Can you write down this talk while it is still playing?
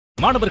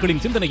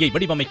மாணவர்களின் சிந்தனையை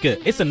வடிவமைக்க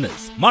SNS,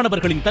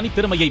 மாணவர்களின்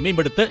தனித்திறமையை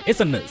மேம்படுத்த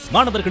SNS,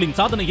 மாணவர்களின்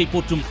சாதனையை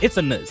போற்றும்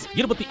SNS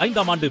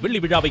 25ஆம் ஆண்டு வெள்ளி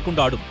விழாவை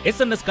கொண்டாடும்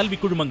SNS கல்வி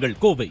குழுமங்கள்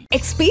Kovai.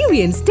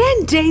 Experience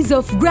 10 days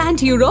of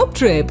Grand Europe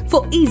trip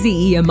for easy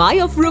EMI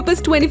of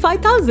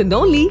 ₹25,000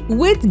 only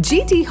with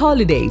GT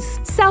Holidays,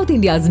 South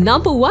India's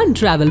 #1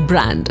 travel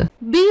brand.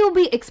 BUB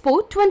Expo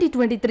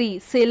 2023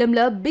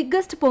 Salemla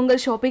biggest Pongal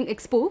shopping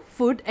expo,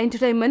 food,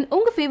 entertainment,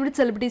 unga favorite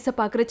celebrities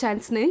paakra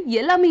chance nu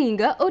ellame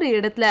inga oru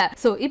edathla.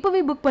 So ipove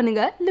book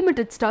pannunga,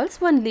 limited stalls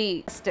only.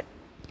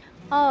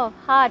 Oh,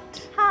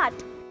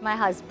 heart my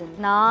husband.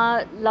 Na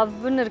love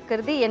nu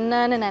irukkiradhu enna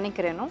nu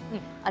nenikireno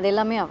adu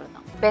ellame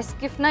avladhan. Best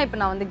gift na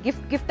ipo na vandu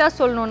gift ah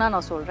solnona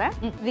na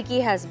solren.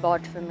 Wikki has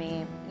bought for me,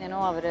 you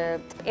know, avaru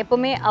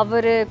eppome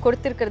avaru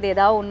koduthirukiradhu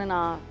edha onnu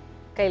na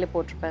kaiyila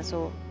potruppa.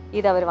 So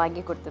இது அவர்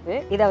வாங்கி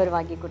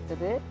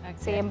கொடுத்தது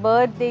same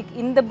birthday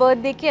இந்த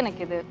பர்த்டேக்கு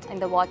எனக்கு இது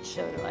இந்த watch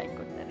அவர் வாங்கி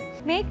கொடுத்தாரு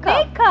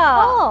makeup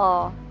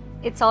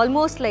it's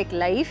almost like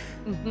life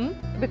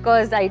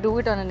because I do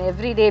it on an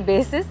everyday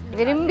basis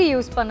விரும்பி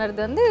யூஸ்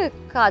பண்ணுறது வந்து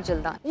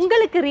காஜல் தான்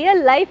உங்களுக்கு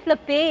ரியல் லைஃப்ல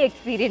பேய்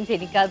எக்ஸ்பீரியன்ஸ்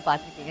என்னைக்காவது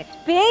பார்த்துருக்கீங்க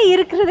பேய்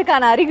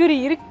இருக்கிறதுக்கான அறிகுறி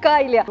இருக்கா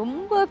இல்லையா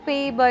ரொம்ப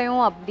பேய்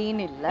பயம்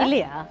அப்படின்னு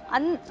இல்லையா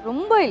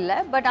ரொம்ப இல்லை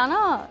பட்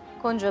ஆனால்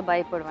கொஞ்சம்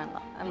பயப்படுவேன்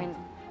தான் ஐ மீன்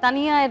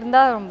தனியாக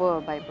இருந்தால் ரொம்ப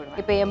பயப்படுவேன்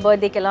இப்போ என்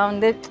பர்த்டேக்கெல்லாம்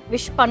வந்து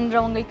விஷ்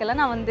பண்ணுறவங்களுக்கெல்லாம்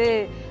நான் வந்து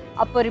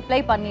அப்போ ரிப்ளை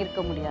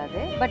பண்ணியிருக்க முடியாது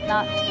பட்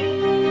நான்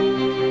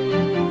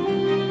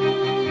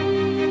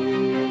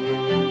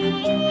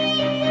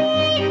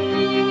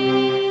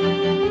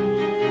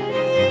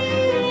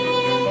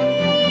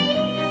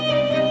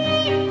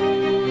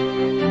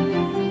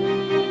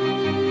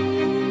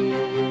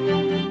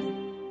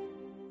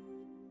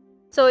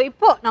ஸோ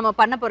இப்போ நம்ம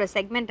பண்ண போகிற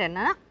செக்மெண்ட்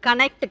என்னன்னா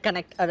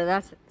கனெக்ட்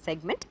அதுதான்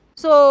செக்மெண்ட்.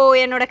 ஸோ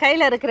என்னோட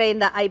கையில் இருக்கிற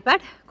இந்த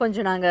ஐபேட்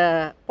கொஞ்சம்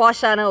நாங்கள்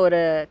பாஷான ஒரு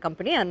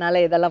கம்பெனி,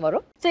 அதனால இதெல்லாம்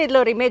வரும். ஸோ இதில்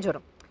ஒரு இமேஜ்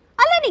வரும்,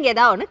 அதில் நீங்கள்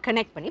ஏதாவது ஒன்று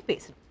கனெக்ட் பண்ணி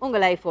பேசணும்.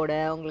 உங்கள் லைஃபோட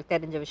உங்களுக்கு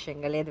தெரிஞ்ச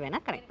விஷயங்கள் எது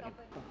வேணால் கனெக்ட்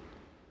பண்ணி.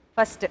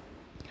 First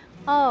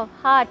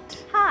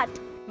heart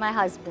my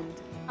husband.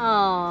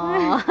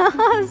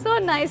 So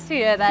nice to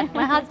hear that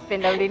my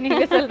husband அப்படின்னு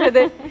நீங்கள்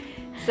சொல்கிறது.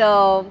 So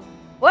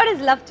what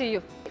is love to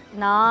you?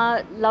 நான்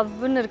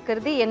லவ்னு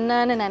இருக்கிறது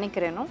என்னன்னு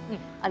நினைக்கிறேனோ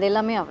அது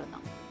எல்லாமே அவள் தான்.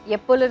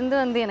 எப்போலேருந்து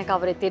வந்து எனக்கு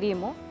அவரை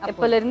தெரியுமோ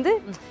எப்போலேருந்து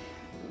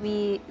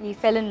we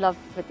fell in love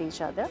with each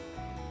other,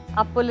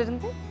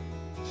 அப்போலேருந்து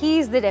he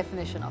is the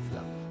definition of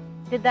love.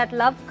 Did that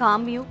love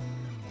calm you?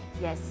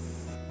 Yes.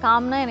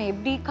 காம்னா என்னை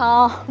எப்படி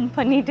காம்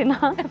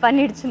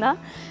பண்ணிடுச்சுன்னா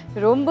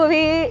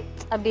ரொம்பவே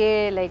அப்படியே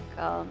like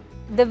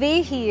the way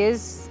he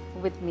is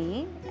with me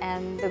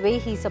and the way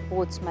he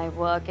supports my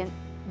work and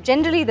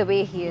generally the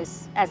way he is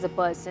as a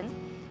person,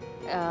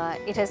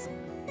 it has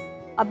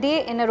அப்படியே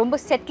என்னை ரொம்ப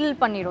settle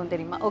பண்ணிடும்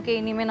தெரியுமா. Okay,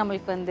 இனிமேல்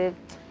நம்மளுக்கு வந்து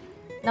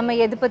நம்ம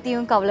எது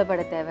பற்றியும்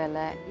கவலைப்பட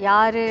தேவையில்லை,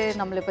 யார்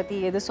நம்மளை பற்றி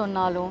எது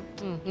சொன்னாலும்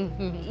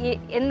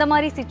எந்த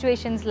மாதிரி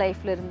சிச்சுவேஷன்ஸ்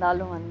லைஃப்பில்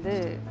இருந்தாலும் வந்து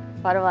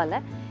பரவாயில்ல,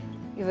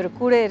 இவர்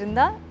கூட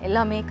இருந்தால்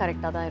எல்லாமே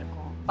கரெக்டாக தான்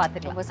இருக்கும்,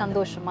 பார்த்துட்டு ரொம்ப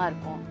சந்தோஷமாக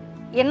இருக்கும்,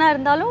 என்ன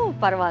இருந்தாலும்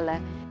பரவாயில்ல,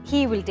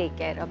 he will take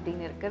care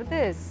அப்படின்னு இருக்கிறது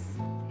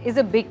is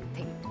a big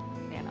thing,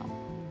 you know.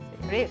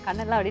 அப்படியே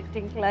கண்ணெல்லாம் அப்படியே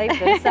ட்ரிங்க்லாகி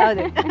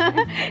பெருசாகுது.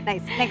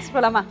 நைஸ். நெக்ஸ்ட்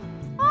போகலாமா?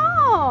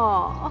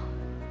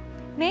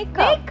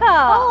 Makeup.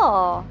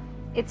 Oh,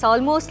 it's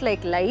almost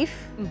like life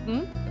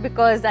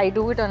because I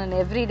do it on an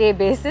everyday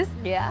basis.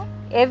 Yeah.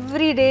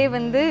 Every day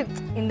வந்து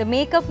இந்த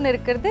மேக்கப்னு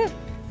இருக்கிறது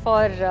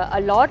for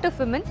a lot of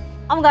women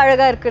அவங்க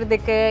அழகா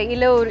இருக்கிறதுக்கு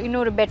இல்லை ஒரு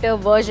இன்னொரு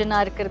பெட்டர்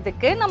வெர்ஷனாக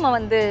இருக்கிறதுக்கு நம்ம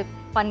வந்து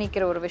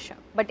பண்ணிக்கிற ஒரு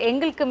விஷயம். பட்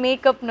எங்களுக்கு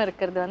மேக்கப்னு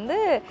இருக்கிறது வந்து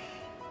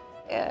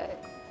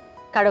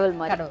கடவுள்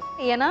மாதிரி.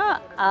 ஏன்னா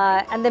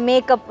அந்த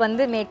மேக்கப்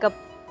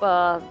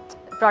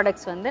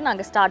ப்ராடக்ட்ஸ் வந்து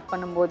நாங்கள் ஸ்டார்ட்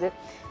பண்ணும்போது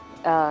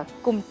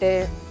கும்பிட்டு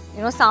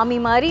இன்னும் சாமி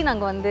மாதிரி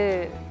நாங்கள் வந்து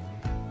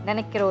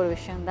நினைக்கிற ஒரு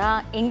விஷயந்தான்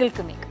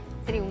எங்களுக்கு மேக்கப்.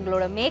 சரி,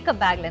 உங்களோட மேக்கப்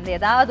பேக்லேருந்து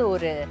ஏதாவது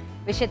ஒரு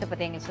விஷயத்தை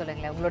பற்றி எங்களுக்கு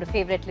சொல்லுங்களேன். உங்களோட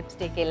ஃபேவரட்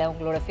லிப்ஸ்டிக் இல்லை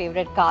உங்களோட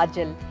ஃபேவரட்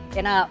காஜல்,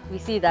 ஏன்னா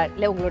விசி தான்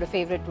இல்லை உங்களோட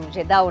ஃபேவரட் ரூஜ்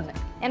ஏதாவது ஒன்று.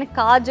 எனக்கு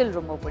காஜல்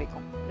ரொம்ப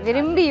பிடிக்கும்,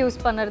 விரும்பி யூஸ்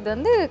பண்ணுறது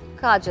வந்து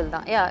காஜல்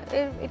தான்.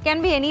 It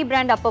can be any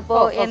brand, அப்பப்போ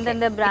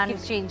எந்தெந்த பிராண்ட்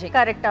சேஞ்சிங்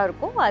கரெக்டாக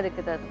இருக்கும்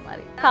அதுக்கு தகுந்த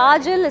மாதிரி.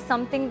 Kajal is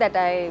something that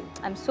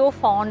I'm so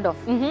fond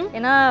of.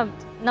 ஏன்னா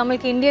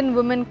நம்மளுக்கு இந்தியன்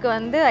உமனுக்கு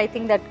வந்து ஐ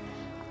திங்க் தட்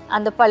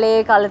அந்த பழைய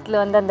காலத்தில்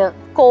வந்து அந்த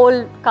கோல்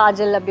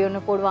காஜல் அப்படி ஒன்று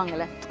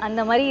போடுவாங்கள்ல, அந்த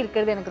மாதிரி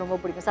இருக்கிறது எனக்கு ரொம்ப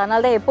பிடிக்கும். ஸோ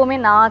அதனால தான் எப்போவுமே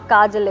நான்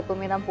காஜல்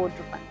எப்போவுமே தான்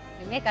போட்டிருப்பேன்.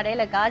 இனிமேல்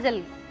கடையில் காஜல்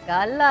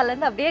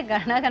கல்லாலேருந்து அப்படியே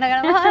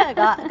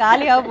கனகனகனமாக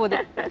காலியாக போகுது.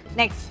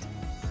 Next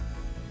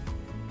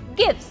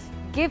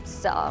gifts.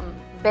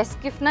 பெஸ்ட்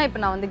கிஃப்ட்னா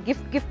இப்போ நான் வந்து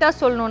கிஃப்டாக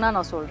சொல்லணுன்னா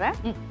நான் சொல்கிறேன்.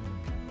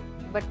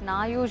 பட்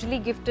நான்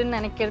யூஸ்வலி கிஃப்ட்டுன்னு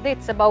நினைக்கிறது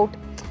it's about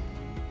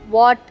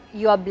what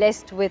you are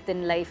blessed with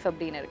in life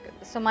அப்படின்னு இருக்குது.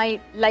 So my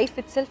life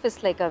it self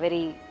is like a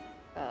very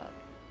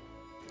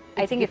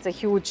I think it's a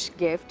huge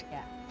gift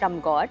from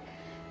God.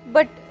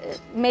 But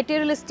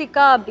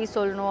materialistic-ஆ அப்படி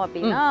சொல்லணும்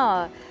அப்படின்னா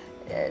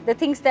the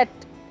things that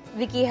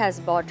Wikki has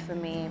bought for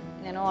me,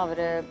 you know,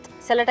 அவர்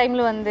சில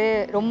டைமில் வந்து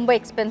ரொம்ப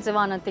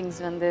எக்ஸ்பென்சிவான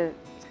things வந்து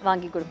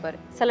வாங்கி கொடுப்பாரு.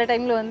 சில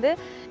டைமில் வந்து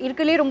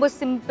இருக்கிறதுலே ரொம்ப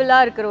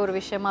சிம்பிளாக இருக்கிற ஒரு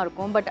விஷயமா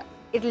இருக்கும். But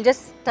it will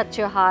just touch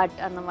your heart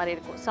அந்த மாதிரி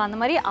இருக்கும். ஸோ அந்த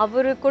மாதிரி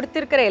அவர்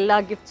கொடுத்துருக்கிற எல்லா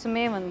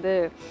கிஃப்ட்ஸுமே வந்து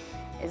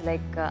இஸ்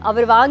லைக்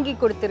அவர் வாங்கி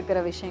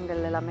கொடுத்துருக்கிற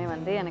விஷயங்கள் எல்லாமே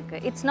வந்து எனக்கு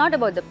it's not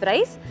about the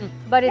price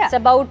but it's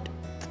about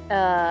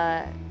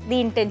the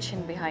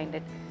intention behind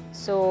it.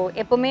 So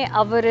எப்போவுமே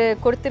அவர்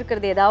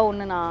கொடுத்துருக்கிறது ஏதாவது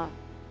ஒன்று நான்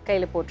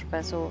கையில்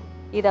போட்டிருப்பேன். ஸோ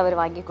இது அவர்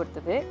வாங்கி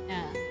கொடுத்தது,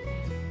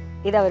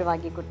 இது அவர்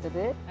வாங்கி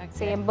கொடுத்தது.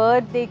 ஸோ என்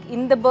பர்த்டேக்கு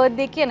இந்த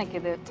பர்த்டேக்கு எனக்கு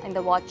இது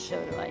இந்த வாட்ச்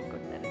அவர் வாங்கி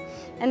கொடுத்தது.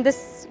 And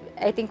this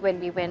I think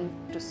when we when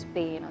to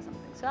Spain or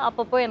something. So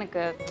அப்பப்போ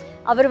எனக்கு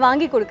அவர்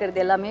வாங்கி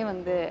கொடுக்கறது எல்லாமே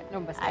வந்து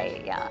ரொம்ப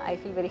I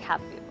feel very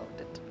happy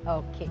about it.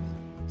 Okay,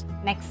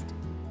 next.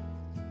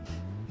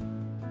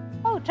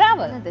 O,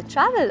 travel. The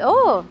travel,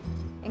 oh,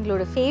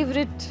 எங்களோட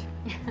favourite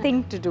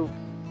thing to two.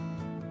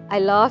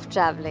 I love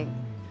traveling.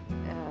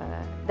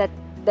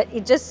 That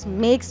it just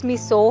makes me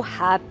so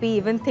happy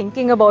even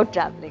thinking about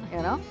traveling,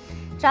 you know.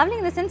 Traveling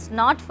in the sense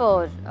not for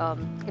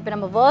இப்போ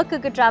நம்ம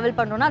ஒர்க்குக்கு travel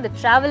பண்ணுறோம்னா அது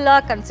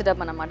ட்ராவலாக consider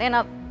பண்ண மாட்டேன்.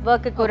 ஏன்னா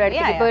ஒர்க்குக்கு ஒரு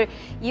இடத்துக்கு இப்போ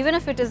even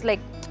if it is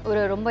like ஒரு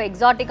ரொம்ப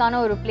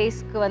எக்ஸாட்டிக்கான ஒரு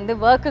பிளேஸ்க்கு வந்து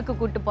ஒர்க்குக்கு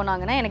கூப்பிட்டு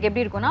போனாங்கன்னா எனக்கு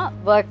எப்படி இருக்கும்னா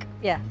ஒர்க்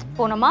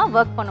போனோமா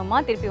ஒர்க் பண்ணோமா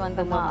திருப்பி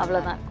வந்தோமா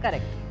அவ்வளோதான்.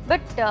 Correct.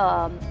 But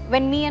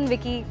when me and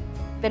Wikki,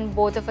 when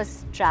both of us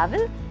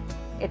travel,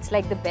 it's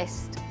like the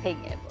best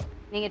thing ever.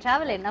 நீங்க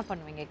டிராவல் என்ன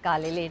பண்ணுவீங்க?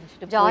 காலையில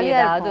எழுந்திட்டு ஜாலியா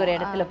ஏதாவது ஒரு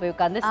இடத்துல போய்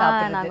உட்கார்ந்து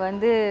சாப்பிடுறது. நாங்க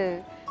வந்து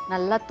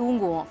நல்லா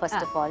தூங்குவோம்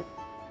ஃபர்ஸ்ட் ஆஃப் ஆல்.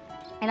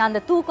 ஏன்னா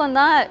அந்த தூக்கம்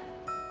தான்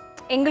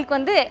எங்களுக்கு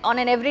வந்து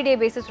ஆன் அன் எவ்ரிடே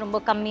பேசிஸ் ரொம்ப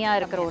கம்மியாக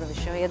இருக்கிற ஒரு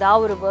விஷயம்.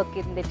 ஏதாவது ஒரு ஒர்க்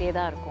இருந்துகிட்டே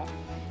தான் இருக்கும்.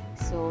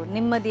 ஸோ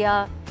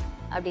நிம்மதியாக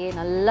அப்படியே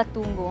நல்லா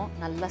தூங்குவோம்,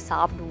 நல்லா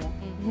சாப்பிடுவோம்.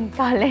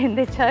 காலைல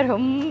எழுந்திரிச்சா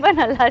ரொம்ப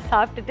நல்லா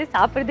சாப்பிட்டுட்டு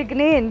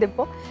சாப்பிட்றதுக்குன்னே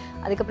எழுந்திருப்போம்.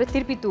 அதுக்கப்புறம்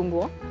திருப்பி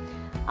தூங்குவோம்.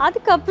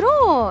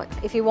 அதுக்கப்புறம்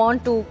if you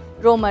want to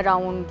roam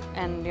around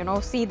and you know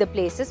see the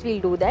places,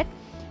 we'll do that.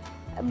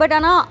 But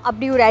ஆனால்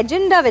அப்படி ஒரு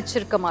அஜெண்டா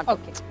வச்சிருக்க மாட்டோம்.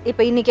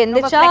 இப்போ இன்னைக்கு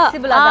எந்திரிச்சா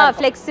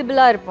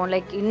ஃப்ளெக்சிபிளாக இருப்போம்.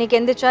 லைக் இன்னைக்கு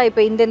எந்திரிச்சா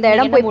இப்போ இந்த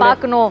இடம் போய்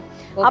பார்க்கணும்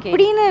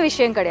அப்படின்னு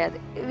விஷயம் கிடையாது.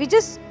 We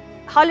just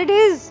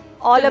holidays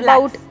all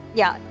about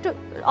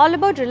all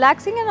about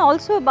relaxing and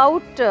also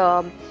about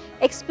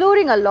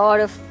exploring a lot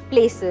of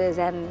places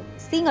and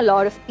seeing a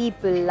lot of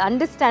people,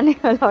 understanding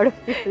a lot of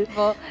people.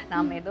 இப்போ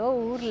நாம ஏதோ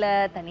ஊர்ல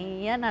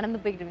தனியா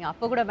நடந்து போய்கிட்டு இருக்கோம்,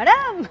 அப்போ கூட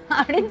மேடம்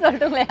அப்படின்னு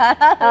சொல்லிட்டுங்களே.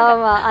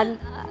 ஆமா,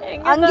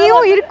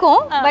 அங்கேயும்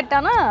இருக்கும். பட்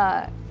ஆனா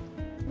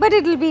but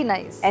it will be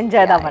nice.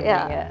 Enjoy தான்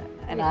பண்ணுவீங்க.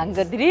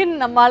 அங்க திடீர்னு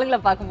நம்ம ஆளுங்களை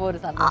பார்க்கும்போது ஒரு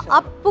சந்தோஷம்.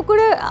 அப்போ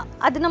கூட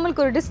அது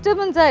நம்மளுக்கு ஒரு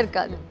டிஸ்டர்பன்ஸா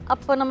இருக்காது.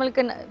 அப்போ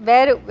நம்மளுக்கு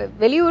வேற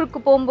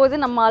வெளியூருக்கு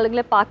போகும்போது நம்ம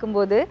ஆளுங்களை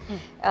பார்க்கும்போது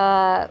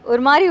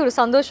ஒரு மாதிரி ஒரு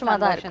சந்தோஷமா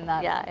தான்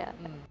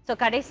இருக்கும். ஸோ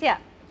கடைசியா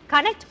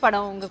கனெக்ட்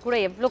படம் உங்க கூட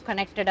எவ்வளோ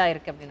கனெக்டடா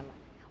இருக்கு அப்படின்னு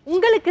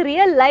உங்களுக்கு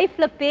ரியல்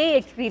லைஃப்ல பேய்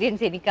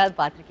எக்ஸ்பீரியன்ஸ் என்னைக்காவது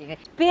பார்த்துருக்கீங்க?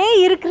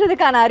 பேய்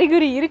இருக்கிறதுக்கான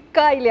அறிகுறி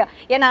இருக்கா இல்லையா?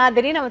 ஏன்னா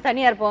திடீர்னு நம்ம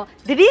தனியா இருப்போம்,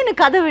 திடீர்னு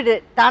கதவு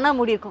தானா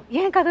மூடி இருக்கும்,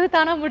 ஏன் கதவு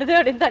தானா மூடுது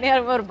அப்படின்னு தனியா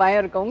இருப்போம், ஒரு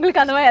பயம் இருக்கும்.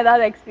 உங்களுக்கு அந்த மாதிரி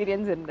ஏதாவது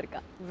எக்ஸ்பீரியன்ஸ்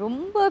இருந்திருக்கா?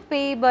 ரொம்ப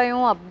பேய்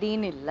பயம்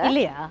அப்படின்னு இல்லை.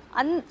 இல்லையா?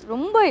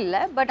 ரொம்ப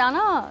இல்லை. பட்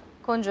ஆனால்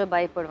கொஞ்சம்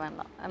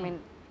பயப்படுவேன் தான். ஐ மீன்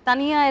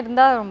தனியாக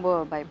இருந்தால் ரொம்ப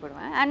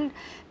பயப்படுவேன். And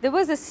there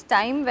was this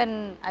time when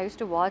I used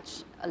to watch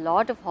a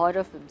lot of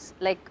horror films.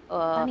 Like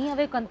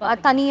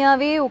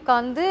தனியாகவே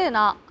உட்காந்து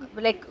நான்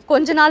லைக்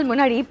கொஞ்ச நாள்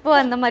முன்னாடி, இப்போ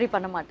அந்த மாதிரி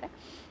பண்ண மாட்டேன்,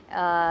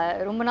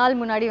 ரொம்ப நாள்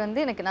முன்னாடி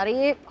வந்து எனக்கு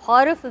நிறைய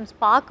ஹாரர் ஃபிலிம்ஸ்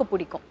பார்க்க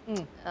பிடிக்கும்.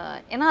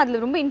 ஏன்னா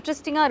அதில் ரொம்ப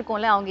இன்ட்ரெஸ்டிங்காக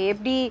இருக்கும்ல, அவங்க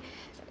எப்படி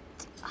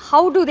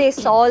how do they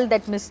solve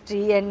that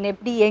mystery and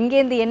எப்படி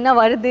எங்கேருந்து என்ன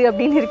வருது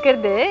அப்படின்னு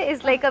இருக்கிறது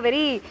இஸ் லைக் அ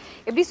வெரி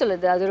எப்படி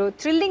சொல்லுது, அது ஒரு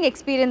த்ரில்லிங்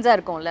எக்ஸ்பீரியன்ஸாக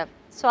இருக்கும்ல.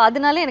 ஸோ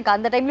அதனால எனக்கு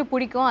அந்த டைமில்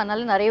பிடிக்கும்.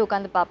 அதனால நிறைய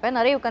உட்காந்து பார்ப்பேன்.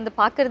 நிறைய உட்காந்து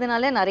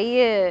பார்க்கறதுனால நிறைய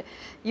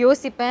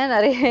யோசிப்பேன்.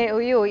 நிறைய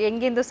ஐயோ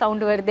எங்கேருந்து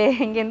சவுண்டு வருது,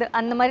 எங்கேருந்து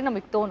அந்த மாதிரி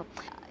நமக்கு தோணும்.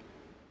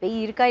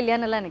 பேய் இருக்கா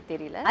இல்லையான்னு எனக்கு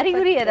தெரியல.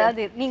 அறிகுறி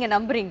ஏதாவது நீங்கள்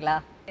நம்புறீங்களா?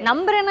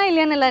 நம்புறேன்னா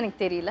இல்லையான்னு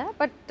எனக்கு தெரியல.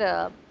 பட்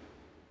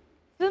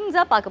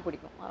ஃபிலிம்ஸாக பார்க்க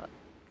பிடிக்கும்.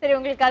 சரி,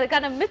 உங்களுக்கு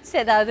அதுக்கான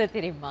மித்ஸ் ஏதாவது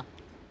தெரியுமா?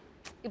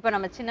 இப்போ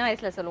நம்ம சின்ன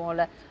வயசில்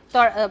சொல்லுவோம்ல,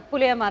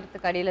 புளிய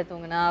மரத்துக்கு அடியில்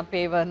தூங்கினா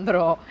பேய்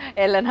வந்துடும்,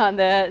 இல்லைன்னா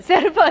அந்த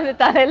செருப்பை வந்து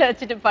தலையில்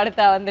வச்சுட்டு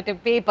படுத்தா வந்துட்டு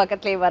பேய்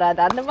பக்கத்துலேயே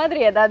வராது, அந்த மாதிரி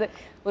ஏதாவது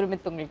ஒரு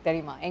மித்து உங்களுக்கு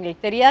தெரியுமா?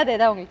 எங்களுக்கு தெரியாது,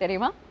 ஏதாவது உங்களுக்கு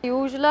தெரியுமா?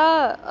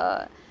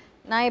 யூஸ்வலாக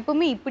நான்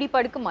எப்பவுமே இப்படி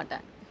படுக்க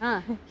மாட்டேன்.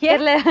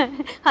 கேரள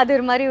அது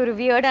ஒரு மாதிரி ஒரு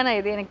வியர்டான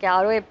இது. எனக்கு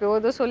யாரோ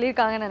எப்போதோ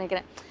சொல்லியிருக்காங்கன்னு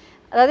நினைக்கிறேன்.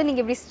 அதாவது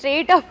நீங்கள் இப்படி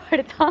ஸ்ட்ரெயிட்டாக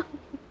படுத்தா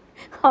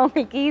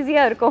அவங்களுக்கு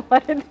ஈஸியாக இருக்கும்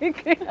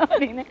வர்றதுக்கு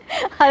அப்படின்னு.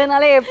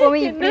 அதனால எப்பவுமே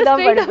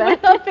இப்படிதான் படுப்பேன்.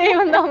 பேய்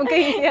வந்து அவங்க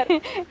ஈஸியாக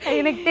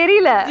எனக்கு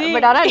தெரியல.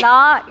 பட் ஆனால்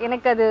நான்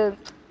எனக்கு அது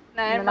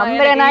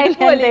நம்புறேனா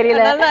இல்லைன்னு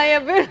தெரியல.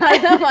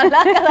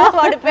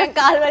 படுப்பேன்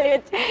கால் வலி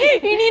வச்சு.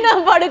 இனி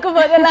நான் படுக்கும்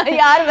போதெல்லாம்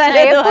யார்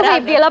வேலை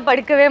இப்படியெல்லாம்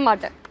படுக்கவே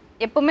மாட்டேன்.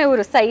 எப்பவுமே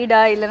ஒரு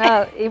சைடா இல்லைன்னா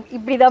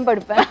இப்படிதான்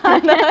படுப்பேன்.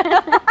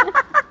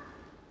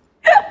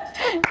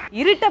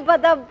 இருட்டை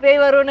பார்த்தா பேய்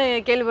வரும்னு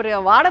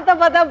கேள்விப்படுறேன், வானத்தை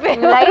பார்த்தா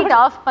பேய். லைட்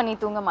ஆஃப் பண்ணி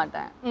தூங்க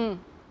மாட்டேன்,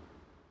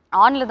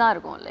 ஆன்ல தான்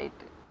இருக்கும்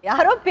லைட்.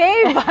 யாரோ பேய்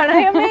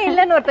பயமே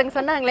இல்லைன்னு ஒருத்தங்க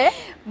சொன்னாங்களே,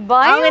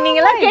 அவங்க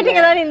நீங்களாம்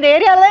கேட்டீங்க தானே? இந்த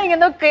ஏரியால தான் இங்க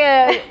ஏதோ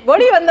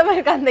பொடி வந்த மாதிரி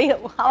இருக்கு. அந்த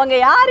அவங்க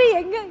யாரு,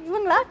 எங்க,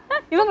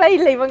 இவங்களா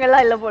இல்ல,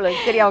 இவங்கெல்லாம் இல்ல போல.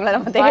 சரி, அவங்கள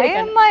நம்ம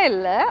பயமா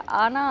இல்ல,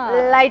 ஆனா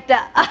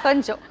லைட்டா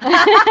கொஞ்சம்.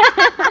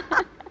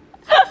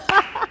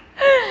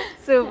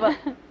 சூப்பர்.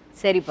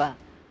 சரிப்பா,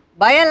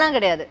 பயம்லாம்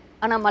கிடையாது,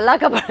 ஆனா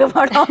மல்லாக்க பட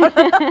மாட்டோம்.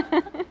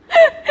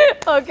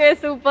 Okay,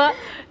 super.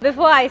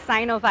 Before I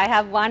sign of, I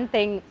have one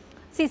thing.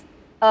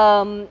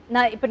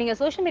 நான் இப்போ நீங்கள்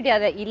சோஷியல்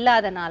மீடியாவில்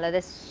இல்லாதனால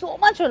so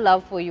much of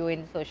love for you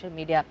in social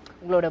media.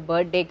 உங்களோட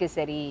பர்த்டேக்கு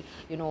சரி,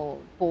 you know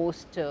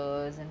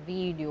posters and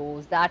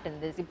videos that and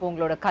this. இப்போ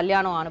உங்களோட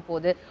கல்யாணம் ஆன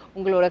போது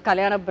உங்களோட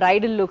கல்யாண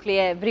bridal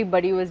லுக்லேயே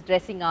everybody was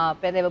dressing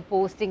up and they were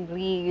posting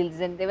reels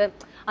and they were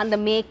அந்த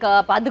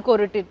மேக்கப், அதுக்கு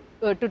ஒரு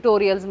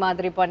tutorials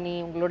மாதிரி பண்ணி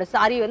உங்களோட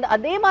சாரி வந்து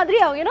அதே மாதிரி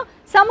அவங்க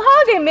somehow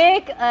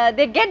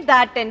they get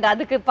that and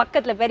அதுக்கு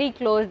பக்கத்துல very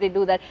close they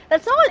do that.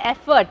 That's all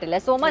effort, இல்ல,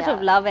 so much of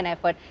love and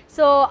effort.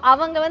 So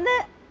அவங்க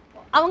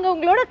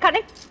உங்களோட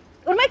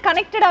ஒரு மாதிரி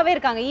கனெக்டடாகவே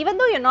இருக்காங்க. even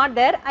though you're not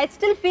there, I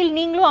still feel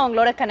நீங்களும்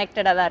அவங்களோட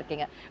கனெக்டடாக தான்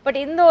இருக்கீங்க. பட்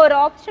இந்த ஒரு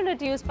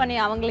ஆப்பர்ச்சுனிட்டி யூஸ் பண்ணி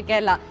அவங்களுக்கு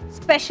எல்லாம்,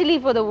 specially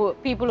for the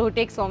people who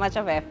take so much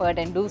of effort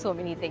and do so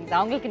many things,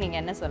 அவங்களுக்கு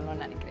நீங்கள் என்ன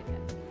சொல்லணும்னு நினைக்கிறீங்க?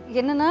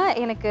 என்னன்னா,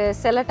 எனக்கு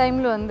சில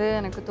டைமில் வந்து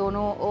எனக்கு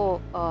தோணும்,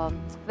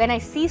 when I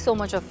see so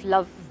much of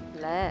love,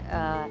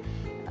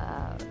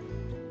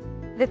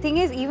 the thing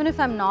is, even if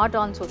I'm not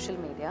on social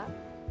media,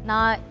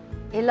 நான்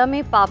எல்லாமே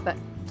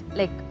பார்ப்பேன்.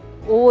 லைக்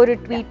ஒவ்வொரு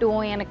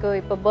ட்வீட்டும் எனக்கு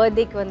இப்போ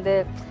பர்த்டேக்கு வந்து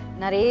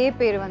நிறைய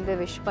பேர் வந்து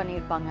விஷ்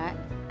பண்ணியிருப்பாங்க.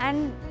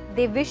 And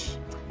they wish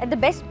and the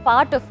best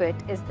part of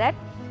it is that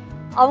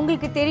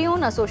அவங்களுக்கு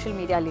தெரியும் நான் சோஷியல்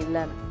மீடியாவில்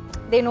இல்லைன்னு.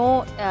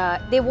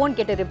 they won't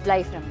get a reply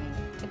from me.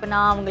 இப்போ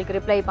நான் அவங்களுக்கு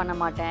ரிப்ளை பண்ண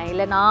மாட்டேன்,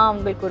 இல்லை நான்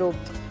அவங்களுக்கு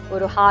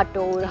ஒரு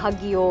ஹார்ட்டோ ஒரு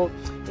ஹக்கியோ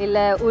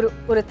இல்லை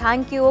ஒரு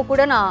தேங்க்யூவோ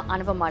கூட நான்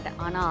அனுப்ப மாட்டேன்.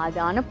 ஆனால் அது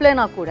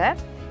அனுப்பலைன்னா கூட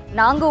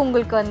நாங்கள்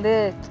உங்களுக்கு வந்து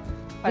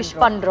விஷ்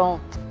பண்ணுறோம்,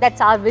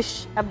 தட்ஸ் ஆர் விஷ்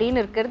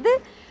அப்படின்னு இருக்கிறது,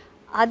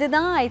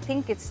 அதுதான் I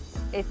think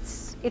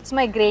it's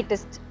my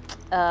greatest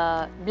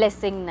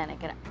பிளெஸ்ஸிங்னு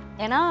நினைக்கிறேன்.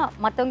 ஏன்னா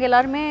மற்றவங்க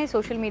எல்லாருமே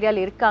சோஷியல்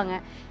மீடியாவில் இருக்காங்க.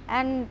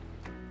 அண்ட்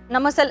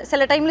நம்ம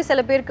சில டைமில்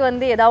சில பேருக்கு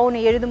வந்து ஏதாவது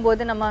ஒன்று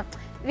எழுதும்போது நம்ம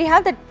we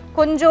have that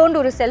கொஞ்சோண்டு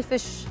ஒரு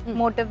selfish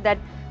motive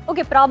that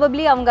okay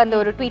probably அவங்க அந்த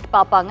ஒரு ட்வீட்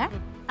பார்ப்பாங்க,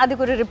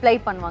 அதுக்கு ஒரு ரிப்ளை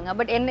பண்ணுவாங்க.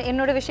 பட்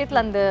என்னோட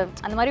விஷயத்தில்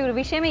அந்த மாதிரி ஒரு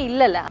விஷயமே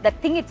இல்லைல்ல. That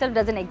thing it self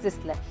doesn't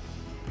எக்ஸிஸ்ட்ல.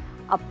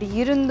 அப்படி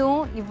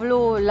இருந்தும் இவ்வளோ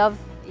லவ்,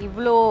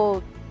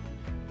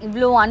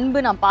 இவ்வளோ அன்பு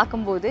நான்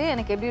பார்க்கும்போது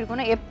எனக்கு எப்படி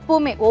இருக்கும்னா,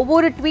 எப்போவுமே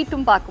ஒவ்வொரு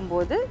ட்வீட்டும்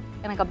பார்க்கும்போது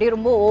எனக்கு அப்படியே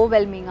ரொம்ப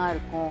ஓவர்வெல்மிங்காக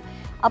இருக்கும்.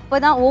 அப்போ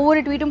தான்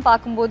ஒவ்வொரு ட்வீட்டும்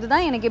பார்க்கும்போது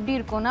தான் எனக்கு எப்படி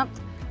இருக்கும்னா,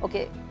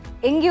 ஓகே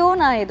எங்கேயோ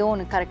நான் ஏதோ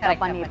ஒன்று கரெக்டாக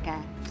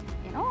பண்ணியிருக்கேன்,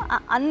 யூனோ,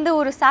 அந்த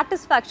ஒரு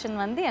சாட்டிஸ்ஃபேக்ஷன்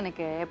வந்து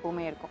எனக்கு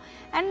எப்போவுமே இருக்கும்.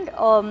 And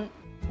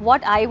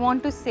what I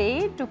want to say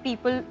to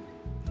people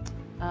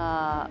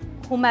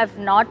whom have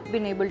not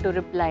been able to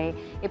reply,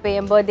 இப்போ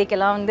என்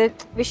பர்த்டேக்கெல்லாம் வந்து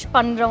விஷ்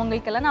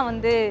பண்ணுறவங்களுக்கெல்லாம் நான்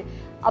வந்து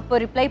அப்போ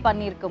ரிப்ளை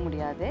பண்ணியிருக்க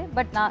முடியாது.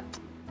 But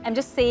I'm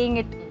just saying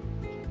it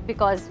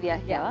because we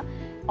are here.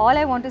 All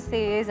I want to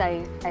say is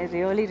I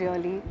really,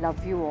 really love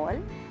you all.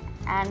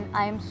 And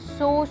I am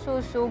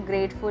so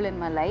grateful in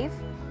my life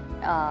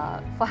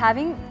for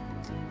having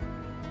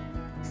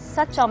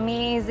such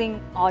amazing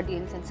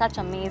audience and such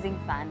amazing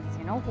fans,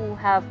 you know, who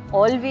have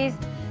always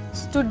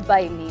stood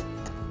by me.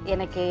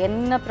 எனக்கு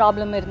என்ன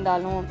problem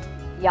இருந்தாலும்,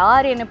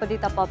 யார் என்னை பற்றி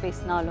தப்பாக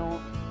பேசினாலும்,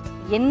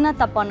 என்ன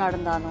தப்பாக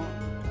நடந்தாலும்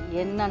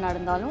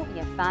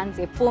என் ஃபேன்ஸ்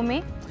எப்போவுமே,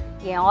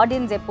 என்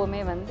ஆடியன்ஸ்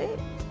எப்போவுமே வந்து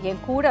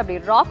என் கூட அப்படி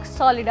ராக்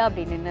சாலிடாக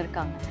அப்படி நின்று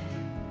இருக்காங்க.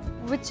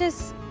 Which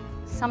is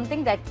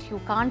something that you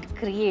can't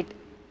create,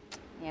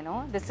 you know.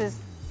 This is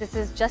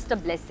just a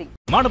blessing.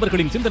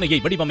 மாணவர்களின் சிந்தனையை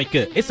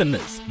வடிவமைக்க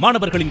SNS,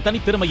 மாணவர்களின்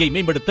தனித்திறமையை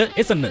மேம்படுத்த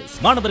SNS,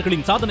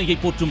 மாணவர்களின் சாதனையை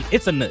போற்றும்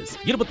SNS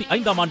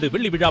 25ஆம் ஆண்டு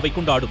வெள்ளி விழாவை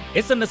கொண்டாடும்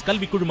SNS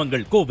கல்வி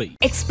குழுமங்கள் Kovai.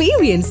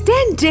 Experience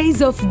 10 days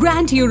of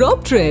Grand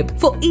Europe trip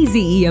for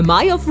easy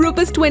EMI of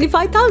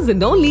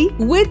 ₹25,000 only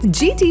with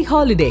GT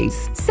Holidays,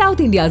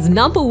 South India's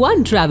 #1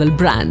 travel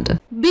brand.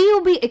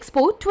 BUB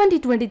Expo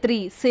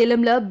 2023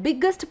 சேலம்ல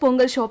biggest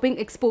Pongal shopping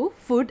expo,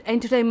 food,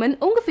 entertainment,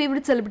 உங்க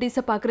ஃபேவரட்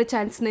செலிபிரிட்டிஸை பார்க்குற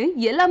சான்ஸ்னு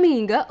எல்லாமே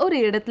இங்க ஒரு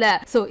இடத்துல.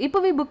 ஸோ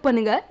இப்போவே புக் பண்ணுங்க,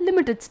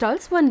 limited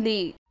stalls only.